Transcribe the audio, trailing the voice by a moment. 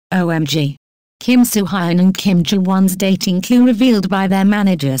OMG. Kim Soo-hyun and Kim Ji-won's dating clue revealed by their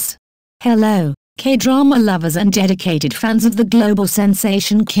managers. Hello, K-drama lovers and dedicated fans of the global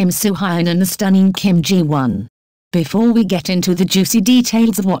sensation Kim Soo-hyun and the stunning Kim Ji-won. Before we get into the juicy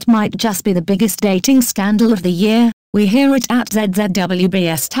details of what might just be the biggest dating scandal of the year, we here at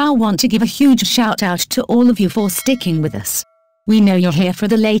 @ZZWBS Tao want to give a huge shout out to all of you for sticking with us. We know you're here for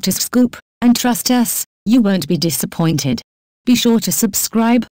the latest scoop, and trust us, you won't be disappointed. Be sure to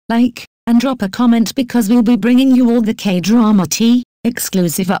subscribe, like, and drop a comment because we'll be bringing you all the K-drama tea,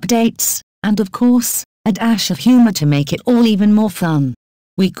 exclusive updates, and of course, a dash of humor to make it all even more fun.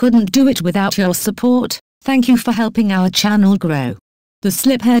 We couldn't do it without your support. Thank you for helping our channel grow. The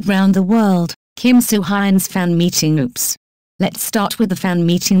slip heard round the world, Kim Soo-hyun's fan meeting. Oops. Let's start with the fan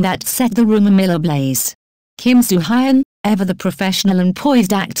meeting that set the rumor mill ablaze. Kim Soo-hyun, ever the professional and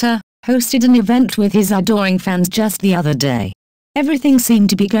poised actor, hosted an event with his adoring fans just the other day. Everything seemed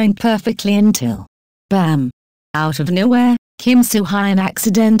to be going perfectly until, bam! Out of nowhere, Kim Soo-hyun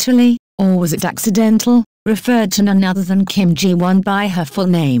accidentally, or was it accidental, referred to none other than Kim Ji-won by her full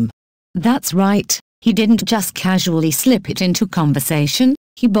name. That's right. He didn't just casually slip it into conversation,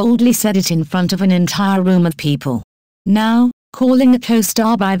 he boldly said it in front of an entire room of people. Now, calling a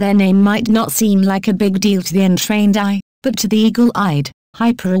co-star by their name might not seem like a big deal to the untrained eye, but to the eagle-eyed,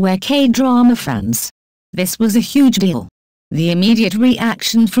 hyper-aware K-drama fans, this was a huge deal. The immediate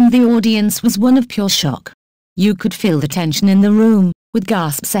reaction from the audience was one of pure shock. You could feel the tension in the room, with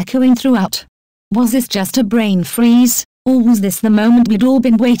gasps echoing throughout. Was this just a brain freeze, or was this the moment we'd all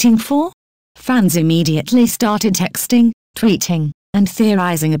been waiting for? Fans immediately started texting, tweeting, and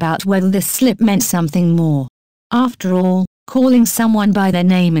theorizing about whether this slip meant something more. After all, calling someone by their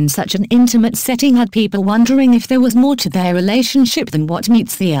name in such an intimate setting had people wondering if there was more to their relationship than what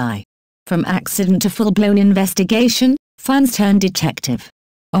meets the eye. From accident to full-blown investigation, fans turned detective.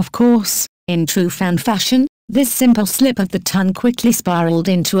 Of course, in true fan fashion, this simple slip of the tongue quickly spiraled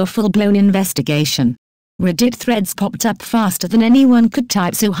into a full-blown investigation. Reddit threads popped up faster than anyone could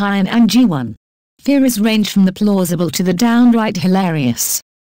type Soo-hyun and Ji-won. Theories range from the plausible to the downright hilarious.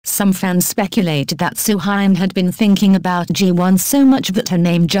 Some fans speculated that Soo-hyun had been thinking about Ji-won so much that her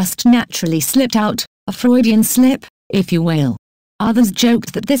name just naturally slipped out, a Freudian slip, if you will. Others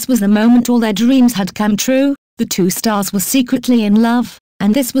joked that this was the moment all their dreams had come true, the two stars were secretly in love,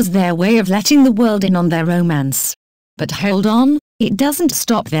 and this was their way of letting the world in on their romance. But hold on, it doesn't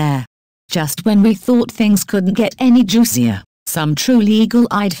stop there. Just when we thought things couldn't get any juicier, some truly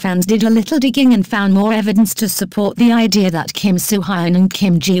eagle-eyed fans did a little digging and found more evidence to support the idea that Kim Soo-hyun and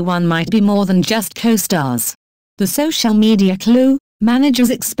Kim Ji-won might be more than just co-stars. The social media clue, managers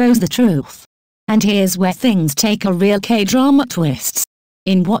expose the truth. And here's where things take a real K-drama twist.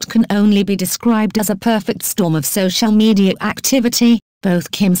 In what can only be described as a perfect storm of social media activity,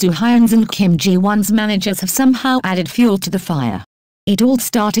 both Kim Soo-hyun's and Kim Ji-won's managers have somehow added fuel to the fire. It all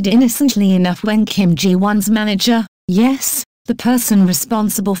started innocently enough when Kim Ji-won's manager, yes, the person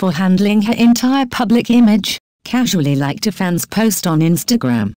responsible for handling her entire public image, casually liked a fan's post on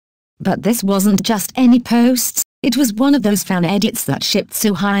Instagram. But this wasn't just any posts, it was one of those fan edits that shipped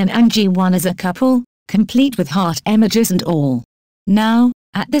Soo-hyun and Ji-won as a couple, complete with heart emojis and all. Now,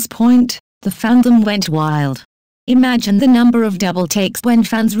 at this point, the fandom went wild. Imagine the number of double takes when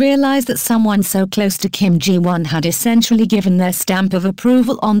fans realized that someone so close to Kim Ji-won had essentially given their stamp of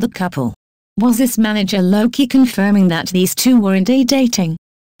approval on the couple. Was this manager low-key confirming that these two were indeed dating?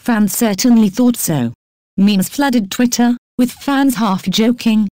 Fans certainly thought so. Memes flooded Twitter, with fans half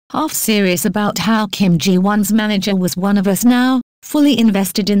joking, half serious about how Kim Ji-won's manager was one of us now, fully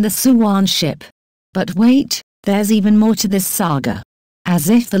invested in the Soo-hyun ship. But wait, there's even more to this saga. As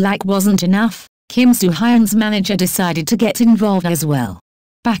if the like wasn't enough, Kim Soo-hyun's manager decided to get involved as well.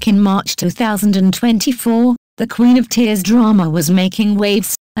 Back in March 2024, the Queen of Tears drama was making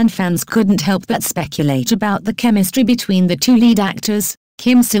waves, and fans couldn't help but speculate about the chemistry between the two lead actors,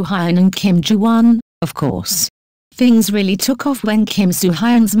 Kim Soo-hyun and Kim Ji-won, of course. Things really took off when Kim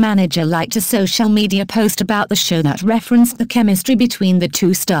Soo-hyun's manager liked a social media post about the show that referenced the chemistry between the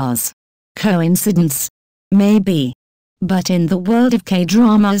two stars. Coincidence? Maybe. But in the world of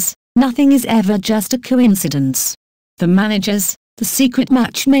K-dramas, nothing is ever just a coincidence. The managers, the secret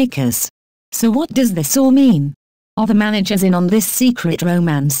matchmakers. So what does this all mean? Are the managers in on this secret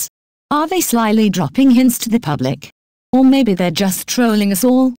romance? Are they slyly dropping hints to the public? Or maybe they're just trolling us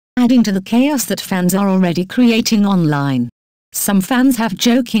all, adding to the chaos that fans are already creating online. Some fans have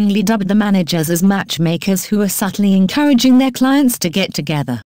jokingly dubbed the managers as matchmakers who are subtly encouraging their clients to get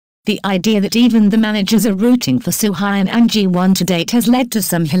together. The idea that even the managers are rooting for Soo-hyun and Ji-won to date has led to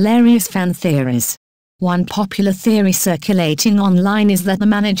some hilarious fan theories. One popular theory circulating online is that the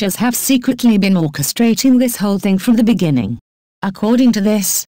managers have secretly been orchestrating this whole thing from the beginning. According to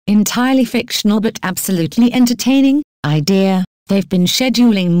this, entirely fictional but absolutely entertaining, idea, they've been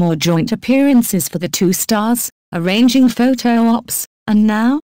scheduling more joint appearances for the two stars, arranging photo ops, and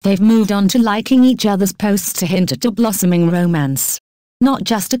now, they've moved on to liking each other's posts to hint at a blossoming romance. Not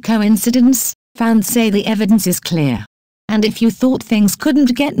just a coincidence, fans say the evidence is clear. And if you thought things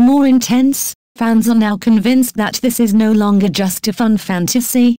couldn't get more intense, fans are now convinced that this is no longer just a fun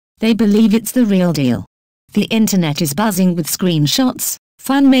fantasy, they believe it's the real deal. The internet is buzzing with screenshots,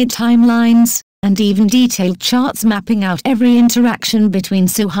 fan-made timelines, and even detailed charts mapping out every interaction between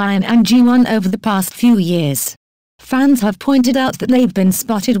Soo-hyun and Ji-won over the past few years. Fans have pointed out that they've been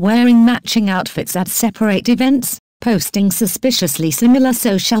spotted wearing matching outfits at separate events, posting suspiciously similar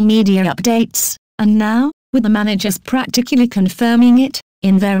social media updates, and now, with the managers practically confirming it,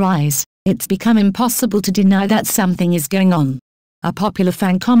 in their eyes, it's become impossible to deny that something is going on. A popular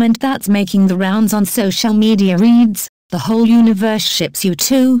fan comment that's making the rounds on social media reads, "The whole universe ships you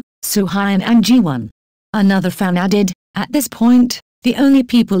two, Soo-hyun and Ji-won." Another fan added, "At this point, the only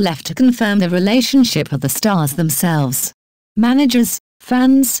people left to confirm the relationship are the stars themselves. Managers,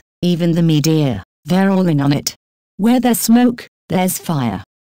 fans, even the media, they're all in on it. Where there's smoke, there's fire."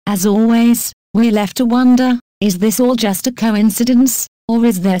 As always, we're left to wonder, is this all just a coincidence, or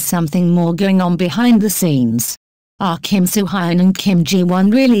is there something more going on behind the scenes? Are Kim Soo-hyun and Kim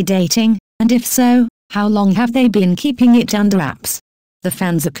Ji-won really dating, and if so, how long have they been keeping it under wraps? The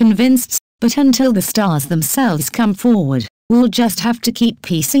fans are convinced, but until the stars themselves come forward, we'll just have to keep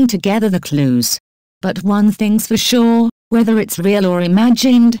piecing together the clues. But one thing's for sure, whether it's real or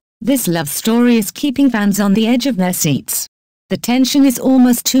imagined, this love story is keeping fans on the edge of their seats. The tension is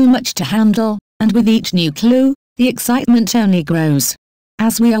almost too much to handle, and with each new clue, the excitement only grows.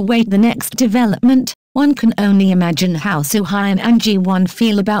 As we await the next development, one can only imagine how Soo-hyun and Ji-won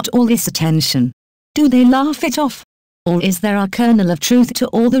feel about all this attention. Do they laugh it off? Or is there a kernel of truth to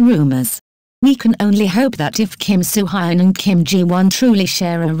all the rumors? We can only hope that if Kim Soo-hyun and Kim Ji-won truly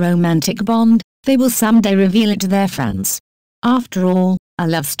share a romantic bond, they will someday reveal it to their fans. After all, a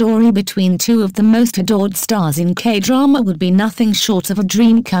love story between two of the most adored stars in K-drama would be nothing short of a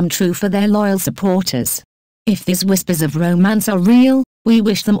dream come true for their loyal supporters. If these whispers of romance are real, we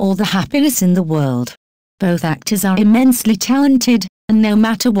wish them all the happiness in the world. Both actors are immensely talented, and no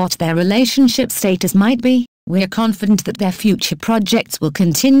matter what their relationship status might be, we're confident that their future projects will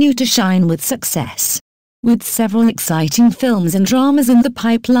continue to shine with success. With several exciting films and dramas in the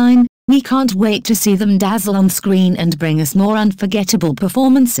pipeline, we can't wait to see them dazzle on screen and bring us more unforgettable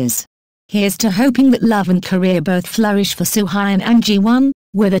performances. Here's to hoping that love and career both flourish for Soo-hyun and Ji-won,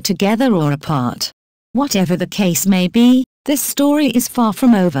 whether together or apart. Whatever the case may be, this story is far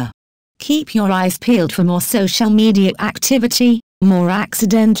from over. Keep your eyes peeled for more social media activity, more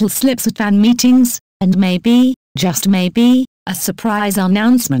accidental slips at fan meetings, and maybe, just maybe, a surprise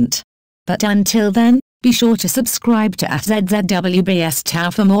announcement. But until then, be sure to subscribe to @ZZWBS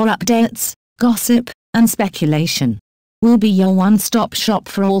Tau for more updates, gossip, and speculation. We'll be your one-stop shop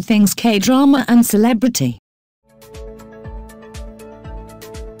for all things K-drama and celebrity.